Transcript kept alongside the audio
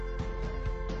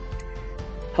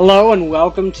Hello and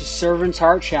welcome to Servant's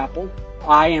Heart Chapel.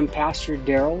 I am Pastor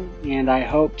Daryl, and I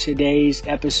hope today's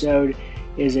episode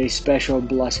is a special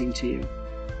blessing to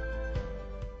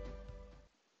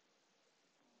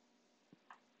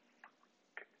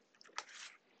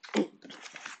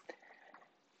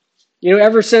you.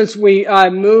 Ever since we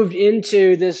moved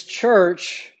into this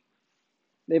church,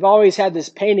 they've always had this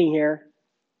painting here.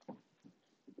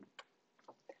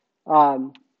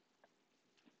 Any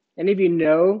of you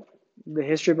know the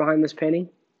history behind this painting?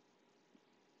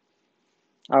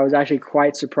 I was actually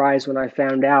quite surprised when I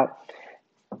found out.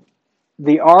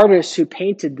 The artist who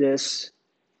painted this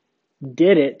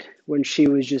did it when she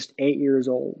was just 8 years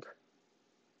old.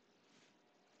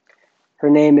 Her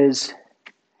name is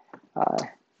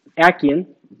Akian,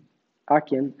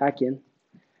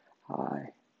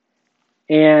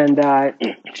 and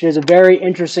she has a very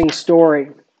interesting story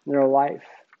in her life.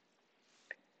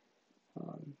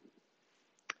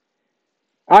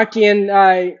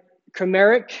 Akian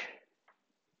Kameric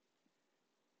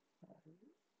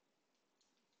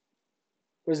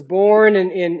was born in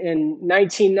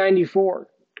 1994.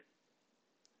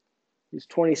 He's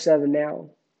 27 now.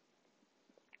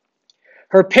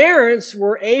 Her parents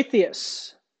were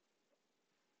atheists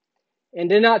and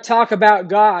did not talk about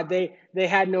God. They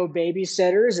had no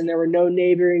babysitters, and there were no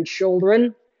neighboring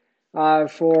children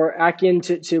for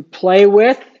Akian to play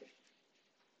with.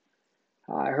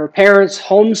 Her parents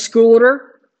homeschooled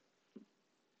her.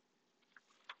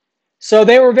 So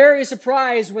they were very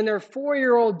surprised when their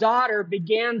 4-year-old daughter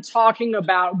began talking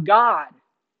about God.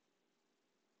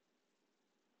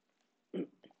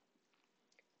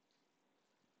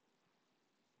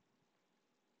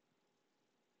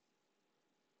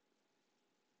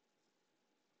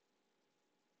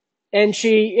 And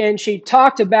she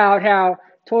talked about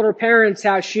told her parents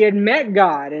how she had met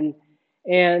God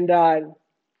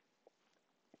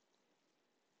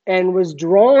and was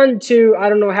drawn to, I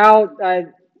don't know how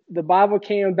the Bible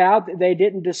came about. They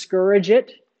didn't discourage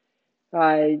it.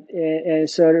 And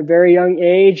so at a very young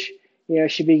age,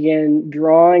 she began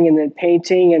drawing and then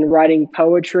painting and writing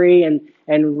poetry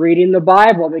and reading the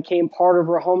Bible. It became part of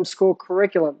her homeschool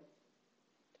curriculum.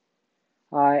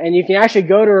 And you can actually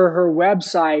go to her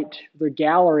website, their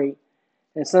gallery,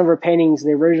 and some of her paintings,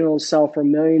 the originals, sell for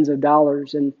millions of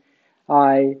dollars.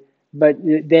 But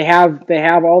they have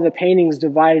all the paintings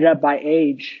divided up by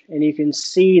age, and you can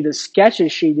see the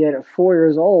sketches she did at 4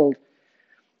 years old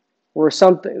were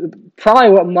something,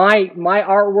 probably what my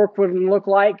artwork would look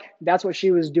like. That's what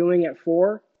she was doing at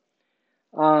 4.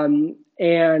 And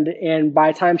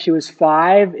by the time she was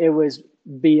 5, it was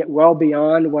well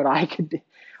beyond what I could do.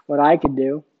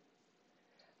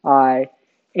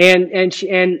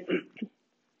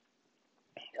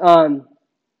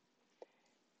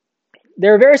 They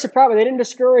were very surprised, but they didn't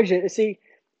discourage it. See,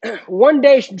 one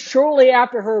day, shortly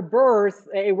after her birth,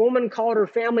 a woman called her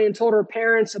family and told her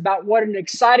parents about what an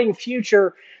exciting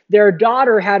future their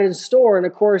daughter had in store. And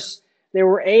of course, they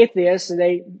were atheists, and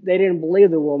they didn't believe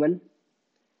the woman.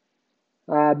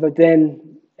 But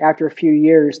then, after a few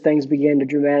years, things began to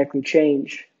dramatically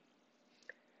change.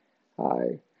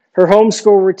 Her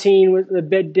homeschool routine was a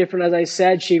bit different, as I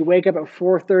said. She'd wake up at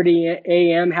 4:30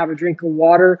 a.m., have a drink of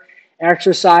water,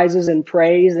 exercises and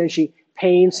prays. Then she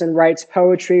paints and writes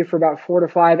poetry for about 4 to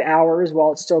 5 hours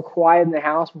while it's still quiet in the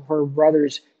house before her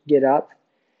brothers get up.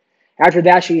 After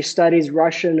that, she studies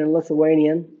Russian and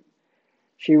Lithuanian.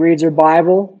 She reads her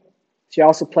Bible. She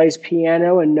also plays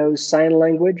piano and knows sign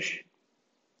language.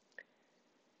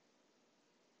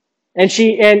 And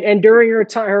during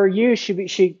her youth,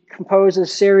 she composed a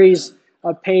series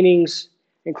of paintings,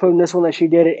 including this one that she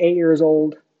did at 8 years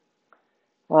old.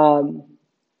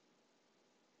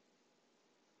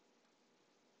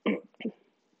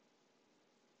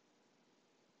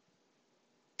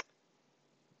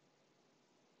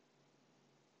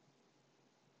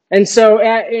 And so,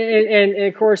 and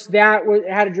of course, that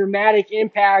had a dramatic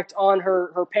impact on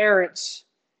her parents.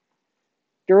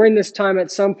 During this time,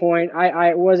 at some point,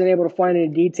 I wasn't able to find any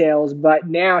details, but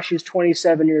now she's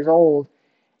 27 years old,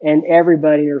 and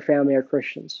everybody in her family are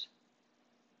Christians.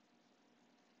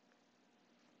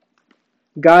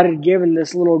 God had given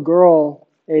this little girl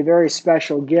a very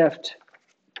special gift.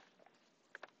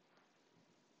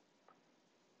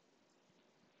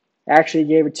 Actually, he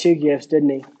gave her 2 gifts, didn't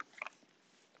he?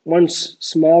 One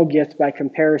small gift by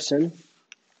comparison,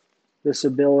 this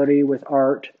ability with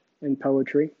art and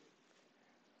poetry,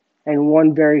 and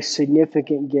one very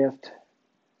significant gift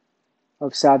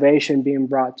of salvation being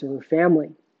brought to her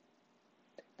family.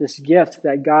 This gift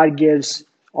that God gives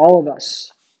all of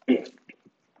us.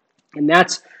 And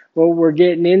that's what we're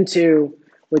getting into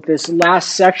with this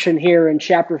last section here in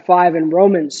chapter 5 in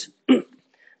Romans.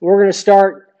 We're going to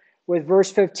start with verse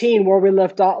 15 where we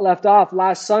left off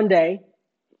last Sunday.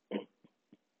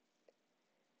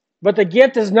 But the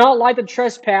gift is not like the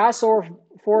trespass, for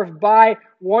if by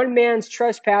one man's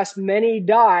trespass many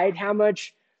died, how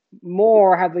much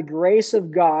more have the grace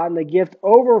of God and the gift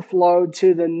overflowed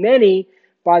to the many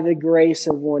by the grace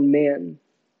of one man,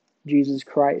 Jesus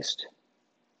Christ.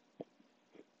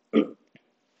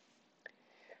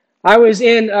 I was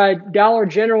in Dollar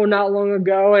General not long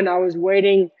ago, and I was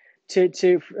waiting to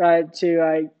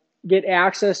get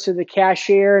access to the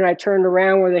cashier, and I turned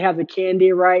around where they have the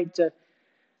candy, right,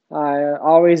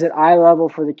 always at eye level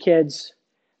for the kids,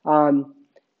 and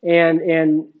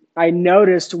I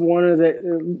noticed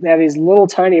they have these little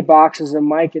tiny boxes of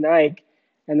Mike and Ike,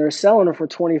 and they're selling them for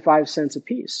 25 cents a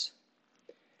piece,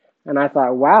 and I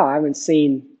thought, wow, I haven't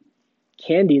seen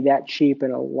candy that cheap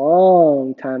in a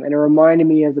long time, and it reminded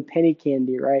me of the penny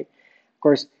candy, right? Of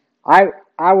course, I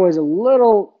was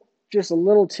just a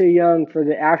little too young for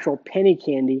the actual penny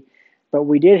candy, but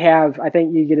we did have, I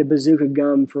think you get a bazooka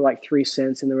gum for like 3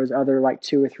 cents, and there was other like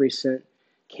 2 or 3 cent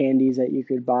candies that you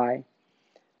could buy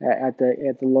at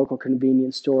the local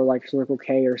convenience store like Circle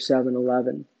K or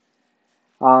 7-Eleven.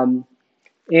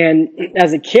 And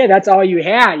as a kid, that's all you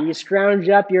had. You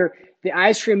scrounged up the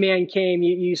ice cream man came,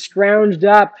 you scrounged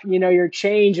up, your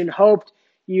change and hoped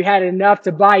you had enough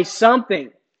to buy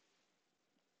something.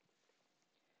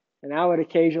 And I would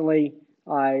occasionally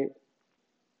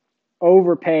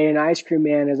overpay an ice cream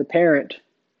man as a parent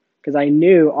because I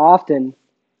knew often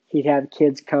he'd have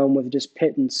kids come with just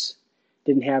pittance,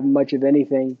 didn't have much of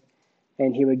anything,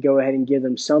 and he would go ahead and give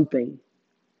them something.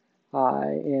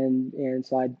 And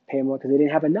so I'd pay them because they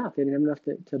didn't have enough. They didn't have enough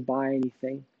to buy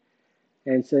anything.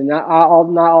 And so not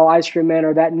all ice cream men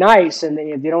are that nice, and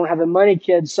if you don't have the money,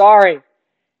 kids, sorry.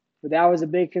 But that was a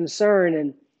big concern,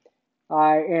 and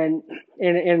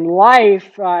in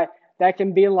life, that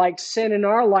can be like sin in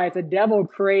our life. The devil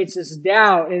creates this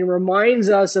doubt and reminds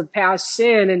us of past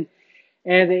sin,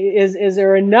 and is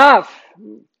there enough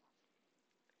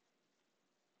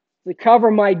to cover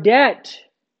my debt?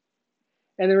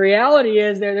 And the reality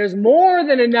is there's more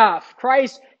than enough.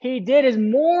 Christ, He did is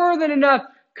more than enough,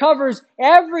 covers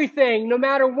everything, no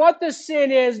matter what the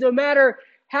sin is, no matter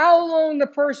how long the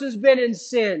person's been in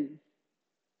sin.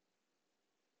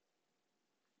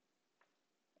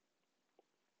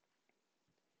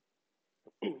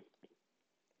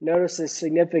 Notice the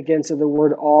significance of the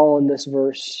word all in this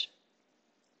verse.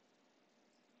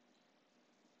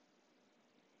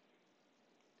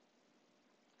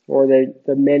 Or the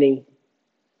many.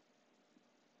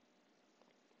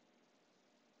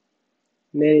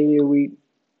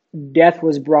 Death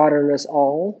was brought on us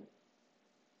all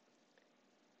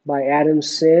by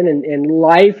Adam's sin, and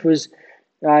life was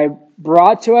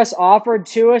brought to us, offered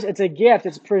to us. It's a gift.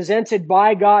 It's presented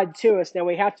by God to us. Now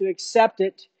we have to accept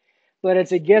it, but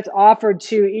it's a gift offered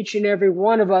to each and every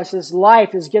one of us. This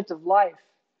life, this gift of life.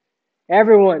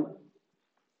 Everyone.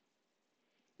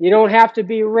 You don't have to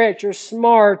be rich or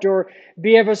smart or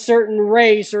be of a certain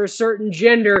race or a certain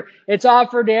gender. It's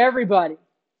offered to everybody.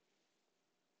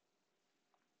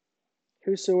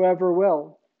 Whosoever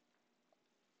will.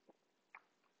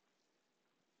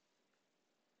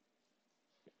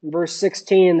 Verse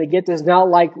 16, the gift is not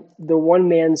like the one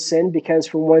man's sin, because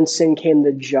from one sin came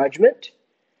the judgment,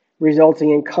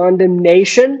 resulting in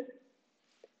condemnation.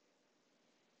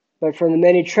 But from the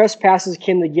many trespasses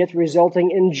came the gift,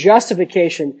 resulting in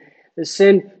justification. The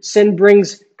sin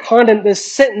brings the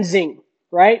sentencing,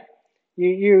 right?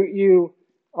 You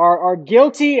are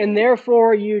guilty, and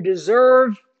therefore you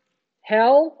deserve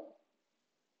hell.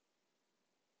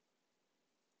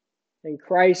 And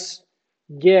Christ's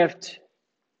gift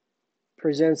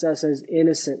presents us as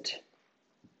innocent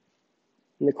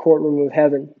in the courtroom of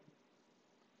heaven.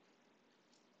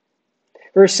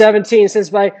 Verse 17, since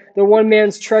by the one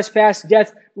man's trespass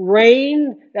death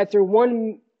reigned,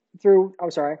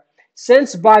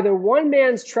 since by the one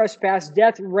man's trespass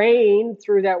death reigned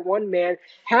through that one man,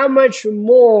 how much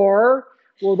more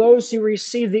will those who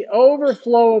receive the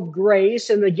overflow of grace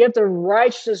and the gift of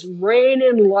righteousness reign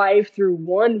in life through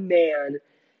one man,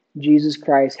 Jesus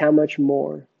Christ? How much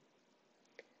more?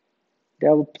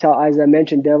 As I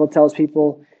mentioned, devil tells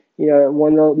people,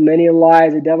 one of the many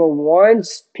lies the devil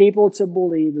wants people to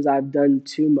believe is I've done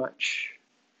too much.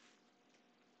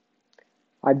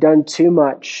 I've done too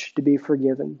much to be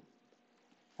forgiven.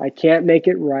 I can't make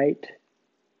it right.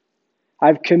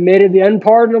 I've committed the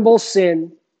unpardonable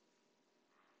sin.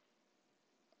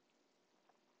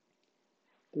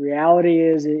 The reality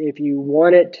is, if you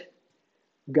want it,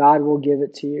 God will give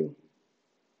it to you.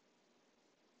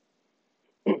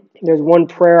 There's one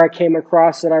prayer I came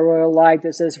across that I really like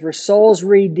that says, "For souls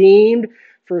redeemed,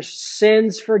 for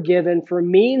sins forgiven, for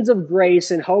means of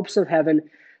grace and hopes of heaven,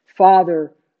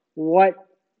 Father, what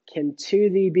can to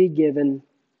thee be given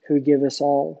who give us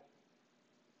all?"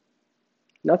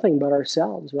 Nothing but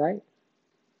ourselves, right?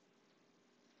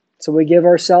 So we give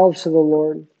ourselves to the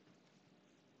Lord.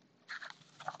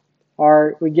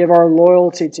 We give our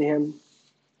loyalty to Him.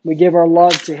 We give our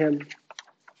love to Him.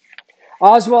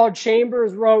 Oswald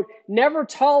Chambers wrote, "Never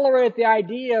tolerate the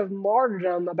idea of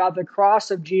martyrdom about the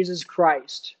cross of Jesus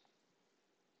Christ.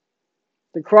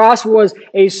 The cross was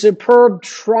a superb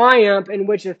triumph in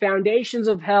which the foundations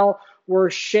of hell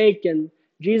were shaken.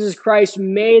 Jesus Christ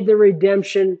made the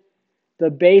redemption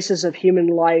the basis of human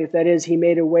life. That is, He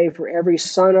made a way for every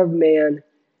son of man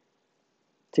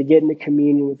to get into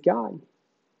communion with God."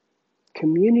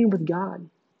 Communion with God.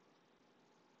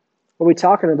 We'll be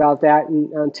talking about that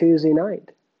on Tuesday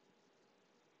night.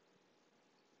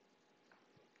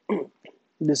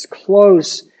 This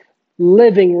close,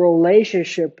 living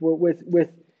relationship with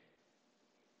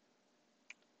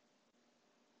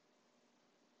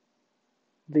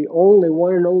the only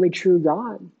one and only true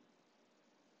God.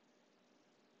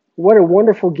 What a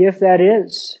wonderful gift that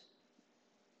is.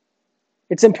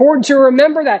 It's important to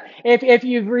remember that. If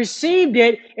you've received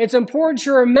it, it's important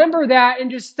to remember that and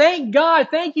just thank God.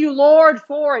 Thank you, Lord,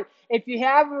 for it. If you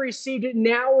haven't received it,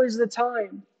 now is the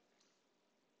time.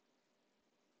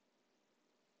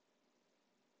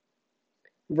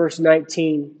 Verse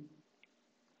 19.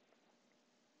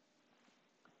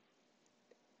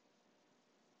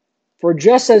 "For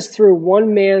just as through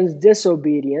one man's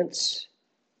disobedience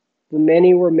the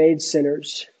many were made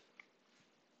sinners,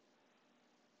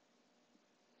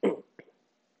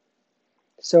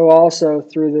 so also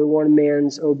through the one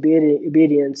man's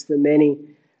obedience the many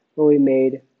will be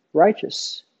made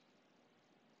righteous."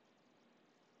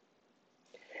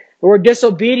 The word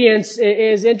disobedience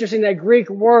is interesting. That Greek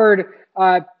word,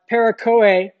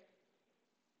 parakoe,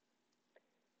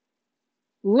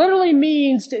 literally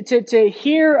means to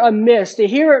hear amiss, to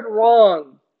hear it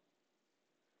wrong,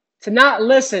 to not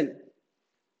listen.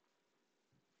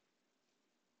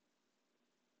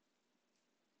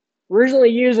 Originally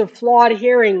used of flawed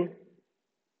hearing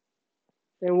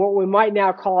and what we might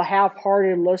now call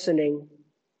half-hearted listening.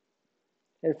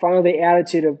 And finally, the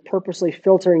attitude of purposely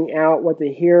filtering out what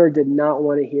the hearer did not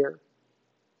want to hear.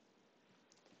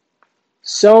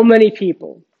 So many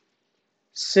people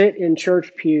sit in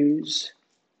church pews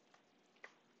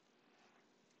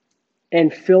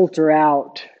and filter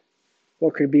out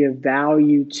what could be of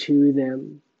value to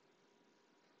them.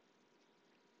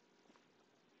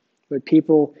 But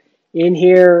people in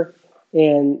here,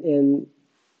 and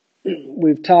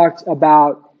we've talked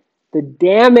about the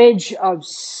damage of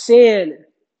sin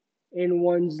in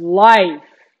one's life,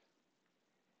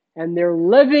 and they're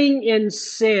living in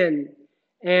sin,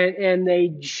 and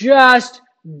they just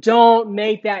don't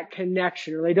make that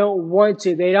connection, or they don't want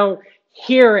to, they don't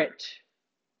hear it.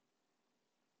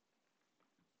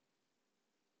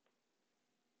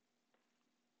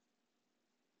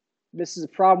 This is a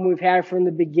problem we've had from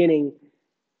the beginning,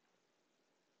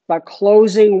 about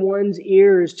closing one's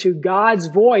ears to God's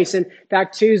voice. In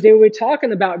fact, Tuesday we'll be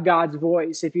talking about God's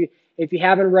voice, if you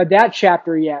haven't read that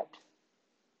chapter yet.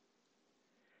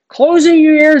 Closing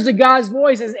your ears to God's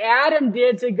voice as Adam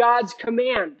did to God's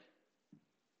command.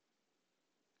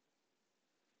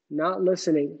 Not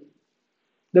listening.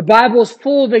 The Bible is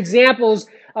full of examples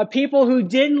of people who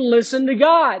didn't listen to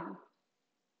God.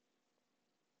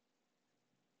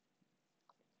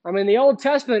 I mean, the Old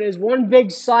Testament is one big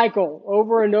cycle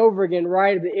over and over again,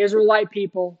 right? The Israelite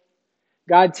people,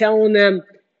 God telling them,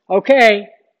 okay,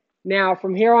 now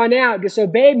from here on out,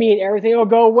 disobey me and everything will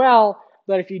go well.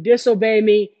 But if you disobey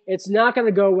me, it's not going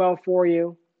to go well for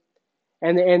you.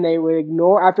 And they would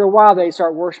ignore, after a while, they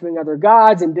start worshiping other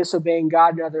gods and disobeying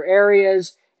God in other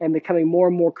areas and becoming more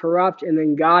and more corrupt. And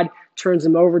then God turns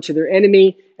them over to their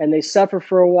enemy and they suffer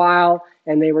for a while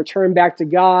and they return back to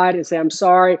God and say, I'm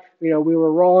sorry, we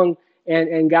were wrong.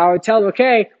 And God would tell them,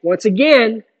 okay, once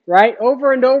again, right,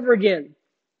 over and over again,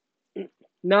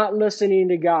 not listening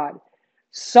to God.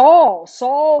 Saul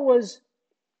was,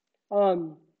 at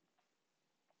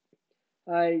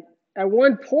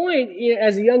one point,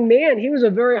 as a young man, he was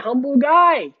a very humble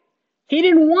guy. He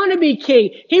didn't want to be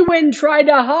king. He went and tried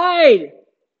to hide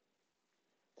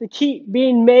to keep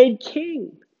being made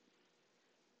king.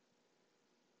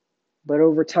 But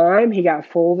over time, he got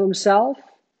full of himself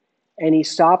and he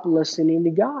stopped listening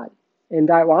to God. And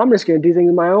thought, well, I'm just going to do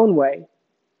things my own way.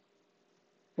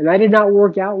 And that did not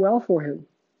work out well for him.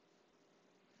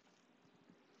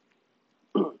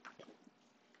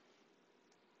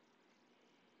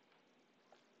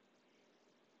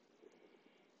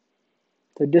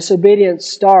 So disobedience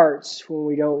starts when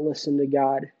we don't listen to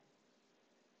God.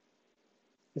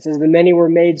 It says the many were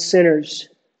made sinners.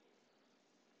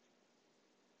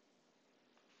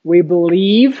 We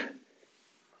believe,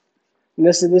 and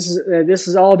this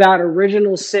is all about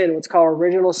original sin, what's called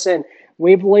original sin.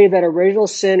 We believe that original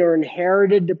sin or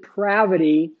inherited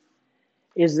depravity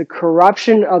is the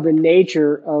corruption of the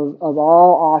nature of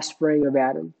all offspring of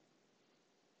Adam.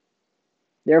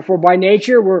 Therefore, by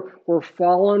nature, we're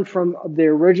fallen from the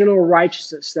original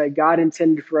righteousness that God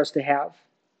intended for us to have.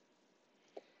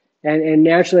 And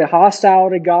naturally hostile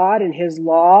to God and His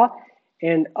law,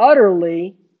 and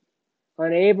utterly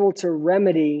unable to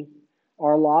remedy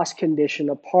our lost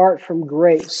condition apart from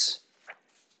grace.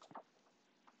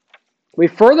 We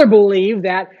further believe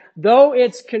that though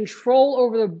its control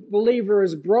over the believer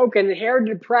is broken,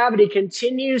 inherited depravity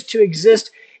continues to exist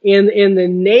in the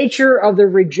nature of the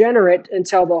regenerate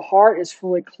until the heart is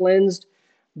fully cleansed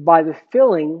by the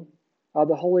filling of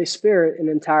the Holy Spirit in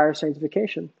entire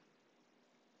sanctification.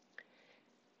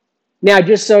 Now,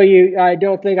 just so I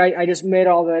don't think I just made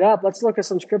all that up, let's look at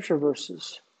some scripture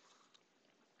verses.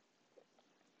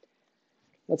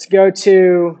 Let's go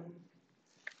to,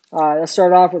 let's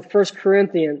start off with 1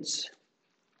 Corinthians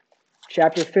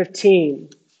chapter 15.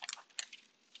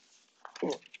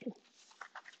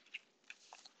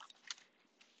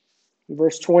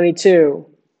 Verse 22.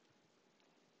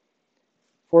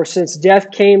 For since death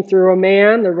came through a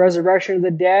man, the resurrection of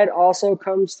the dead also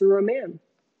comes through a man.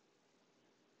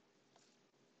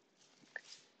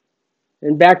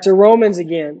 And back to Romans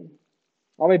again.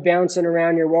 I'll be bouncing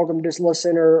around. You're welcome to just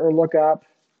listen or look up.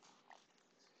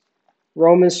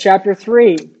 Romans chapter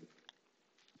 3,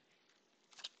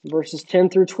 verses 10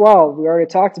 through 12. We already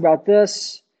talked about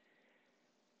this.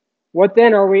 What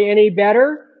then? Are we any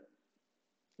better?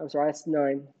 I'm sorry, that's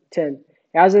 9, 10.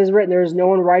 As it is written, there is no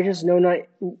one righteous, no, not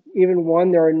even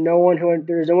one. There is no one who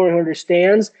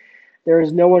understands. There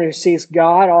is no one who seeks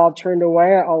God. All have turned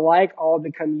away alike. All have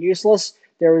become useless.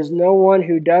 There is no one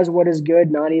who does what is good,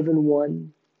 not even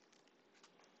one.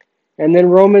 And then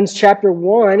Romans chapter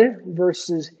 1,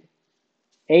 verses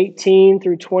 18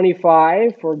 through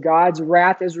 25. For God's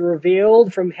wrath is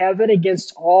revealed from heaven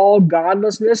against all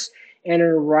godlessness and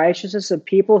unrighteousness of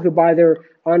people who by their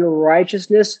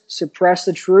unrighteousness suppress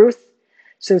the truth.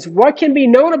 Since what can be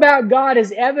known about God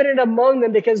is evident among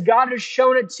them because God has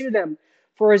shown it to them.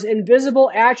 For His invisible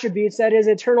attributes, that is,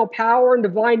 eternal power and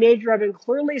divine nature, have been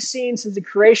clearly seen since the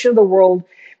creation of the world,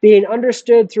 being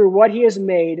understood through what He has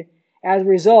made. As a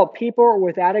result, people are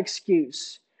without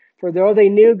excuse. For though they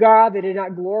knew God, they did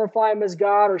not glorify Him as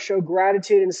God or show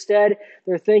gratitude. Instead,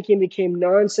 their thinking became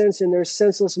nonsense and their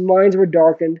senseless minds were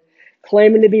darkened.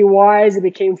 Claiming to be wise, they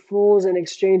became fools and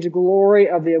exchanged the glory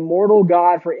of the immortal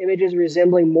God for images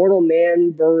resembling mortal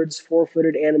man, birds,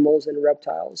 four-footed animals, and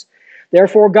reptiles.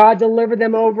 Therefore, God delivered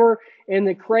them over in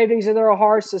the cravings of their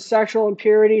hearts to sexual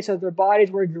impurity, so that their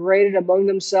bodies were degraded among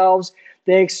themselves.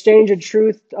 They exchanged the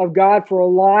truth of God for a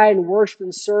lie and worshiped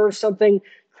and served something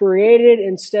created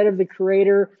instead of the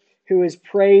Creator, who is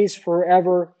praised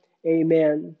forever.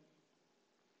 Amen.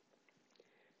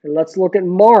 And let's look at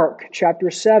Mark chapter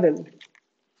 7.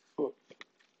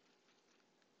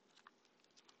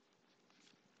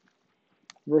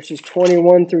 Verses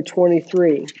 21 through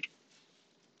 23.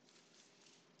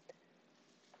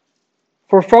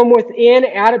 For from within,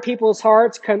 out of people's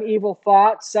hearts, come evil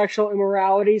thoughts, sexual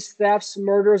immoralities, thefts,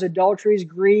 murders, adulteries,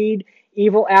 greed,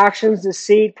 evil actions,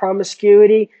 deceit,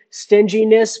 promiscuity,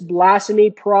 stinginess,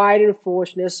 blasphemy, pride, and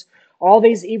foolishness. All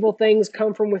these evil things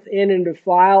come from within and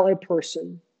defile a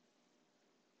person.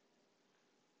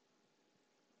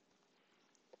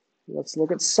 Let's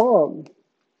look at Psalm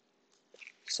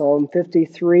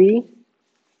 53.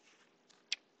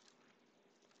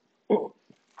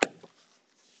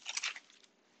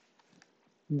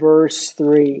 Verse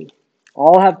 3.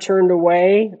 All have turned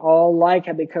away, all alike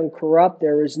have become corrupt.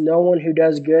 There is no one who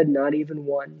does good, not even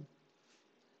one.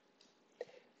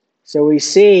 So we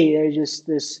see there's just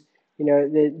this,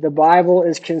 the Bible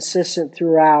is consistent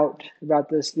throughout about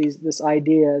this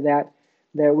idea that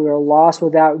we are lost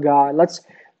without God. Let's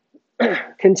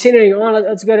continuing on.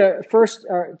 Let's go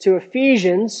to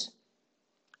Ephesians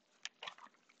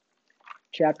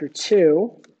chapter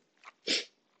 2,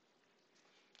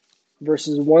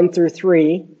 verses 1 through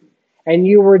 3. And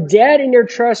you were dead in your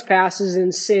trespasses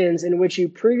and sins, in which you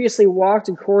previously walked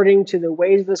according to the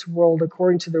ways of this world,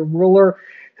 according to the ruler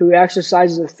who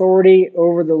exercises authority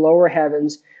over the lower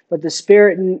heavens. But the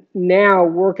Spirit now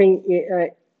working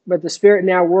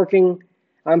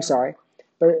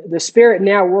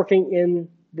in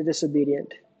the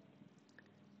disobedient.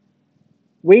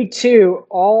 We too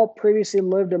all previously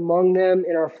lived among them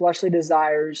in our fleshly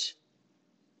desires,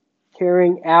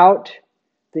 carrying out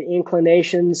the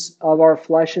inclinations of our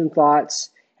flesh and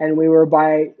thoughts, and we were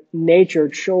by nature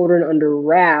children under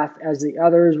wrath, as the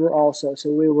others were also. So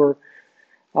we were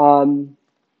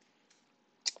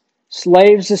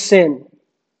slaves to sin.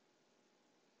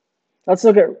 Let's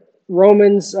look at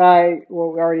Romans.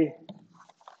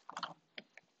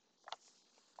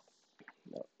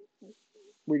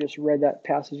 We just read that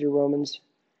passage of Romans.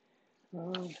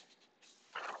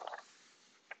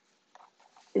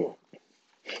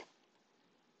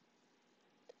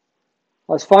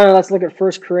 Let's look at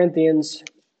 1 Corinthians.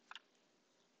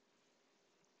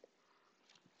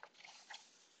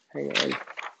 Hang on.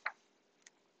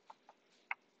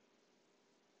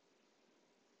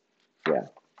 Yeah.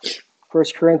 1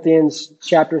 Corinthians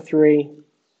chapter 3.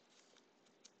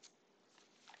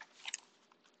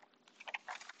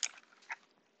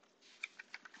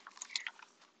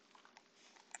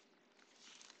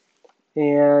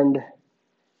 And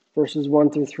verses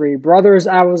 1 through 3. Brothers,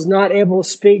 I was not able to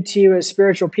speak to you as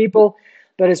spiritual people,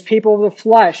 but as people of the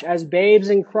flesh, as babes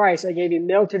in Christ. I gave you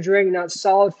milk to drink, not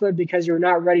solid food, because you were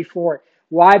not ready for it.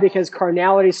 Why? Because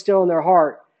carnality is still in their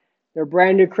heart. They're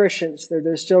brand new Christians.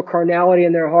 There's still carnality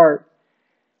in their heart.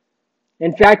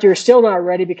 In fact, you're still not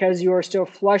ready because you are still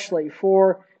fleshly.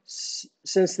 For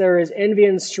since there is envy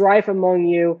and strife among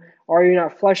you, are you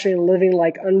not fleshly and living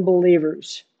like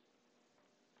unbelievers?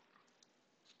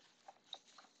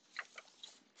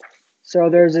 So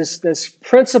there's this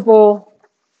principle.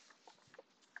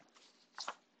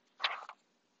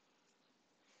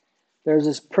 There's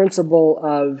this principle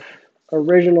of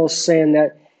original sin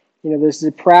that, this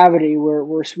depravity where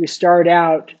we start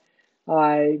out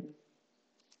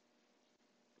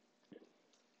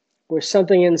with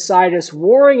something inside us,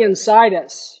 warring inside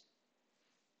us.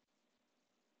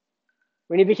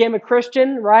 When you became a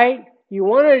Christian, right, you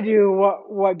want to do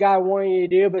what God wanted you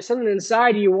to do, but something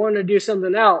inside you want to do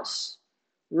something else.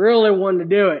 Really want to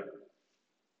do it.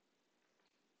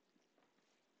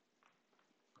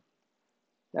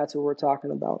 That's what we're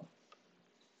talking about.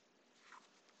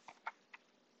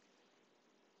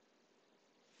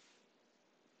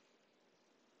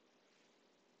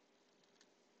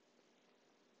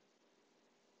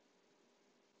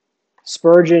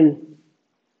 Spurgeon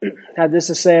had this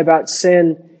to say about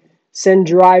sin. Sin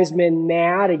drives men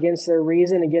mad against their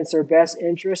reason, against their best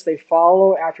interest. They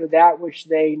follow after that which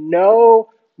they know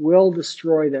will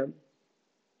destroy them.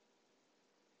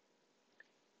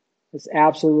 It's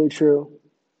absolutely true.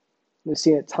 We've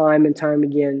seen it time and time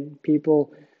again.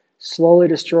 People slowly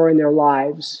destroying their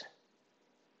lives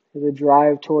with a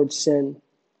drive towards sin.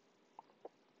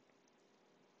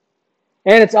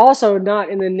 And it's also not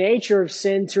in the nature of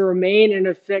sin to remain in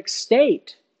a fixed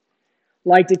state.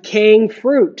 Like decaying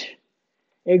fruit,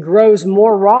 it grows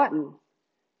more rotten.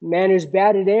 Man who's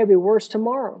bad today will be worse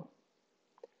tomorrow.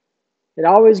 It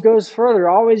always goes further,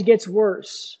 always gets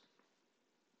worse.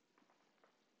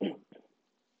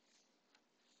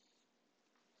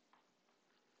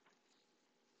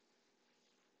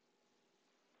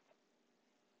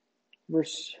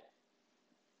 Verse.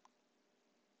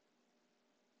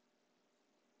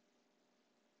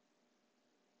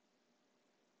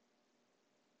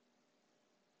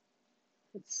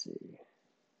 Let's see.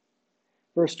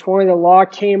 Verse 20, the law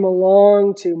came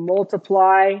along to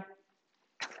multiply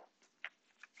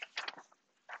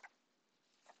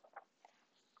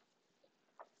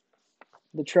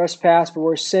the trespass, but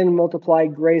where sin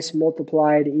multiplied, grace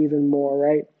multiplied even more,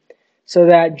 right? So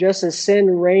that just as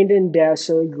sin reigned in death,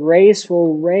 so grace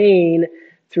will reign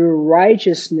through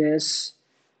righteousness,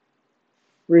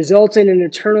 resulting in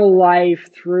eternal life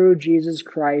through Jesus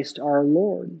Christ our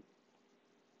Lord.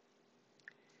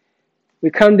 We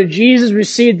come to Jesus,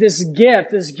 receive this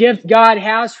gift God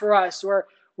has for us, where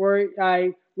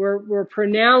we're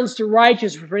pronounced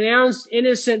righteous, we're pronounced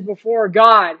innocent before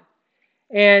God.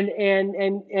 And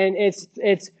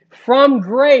it's from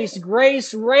grace.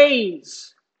 Grace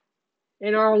reigns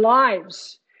in our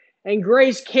lives. And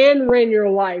grace can reign in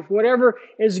your life. Whatever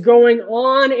is going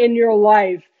on in your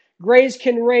life, grace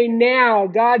can reign now.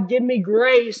 God, give me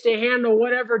grace to handle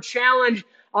whatever challenge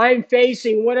I'm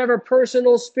facing, whatever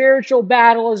personal spiritual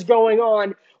battle is going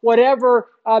on, whatever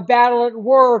battle at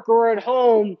work or at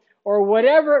home, or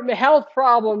whatever health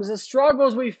problems, the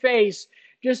struggles we face,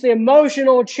 just the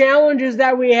emotional challenges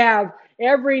that we have.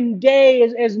 Every day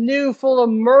is new, full of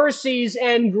mercies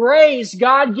and grace.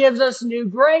 God gives us new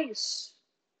grace.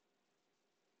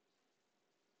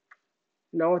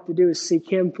 And all we have to do is seek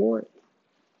Him for it.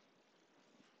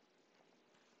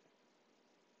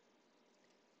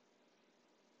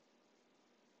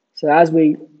 So as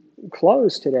we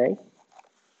close today,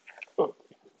 and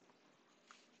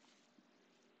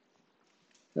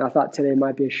I thought today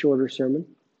might be a shorter sermon,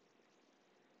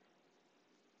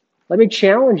 let me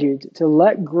challenge you to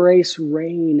let grace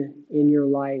reign in your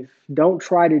life. Don't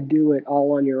try to do it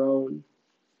all on your own.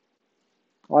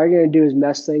 All you're going to do is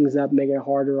mess things up, make it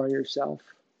harder on yourself.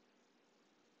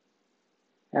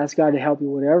 Ask God to help you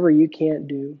whatever you can't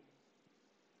do.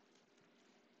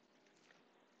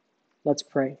 Let's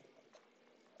pray.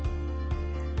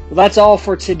 Well, that's all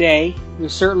for today. We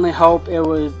certainly hope it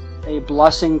was a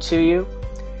blessing to you.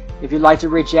 If you'd like to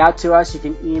reach out to us, you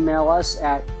can email us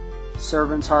at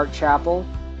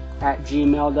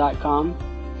servantsheartchapel@gmail.com.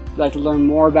 If you'd like to learn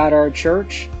more about our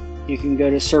church, you can go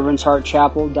to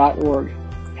servantsheartchapel.org.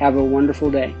 Have a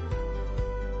wonderful day.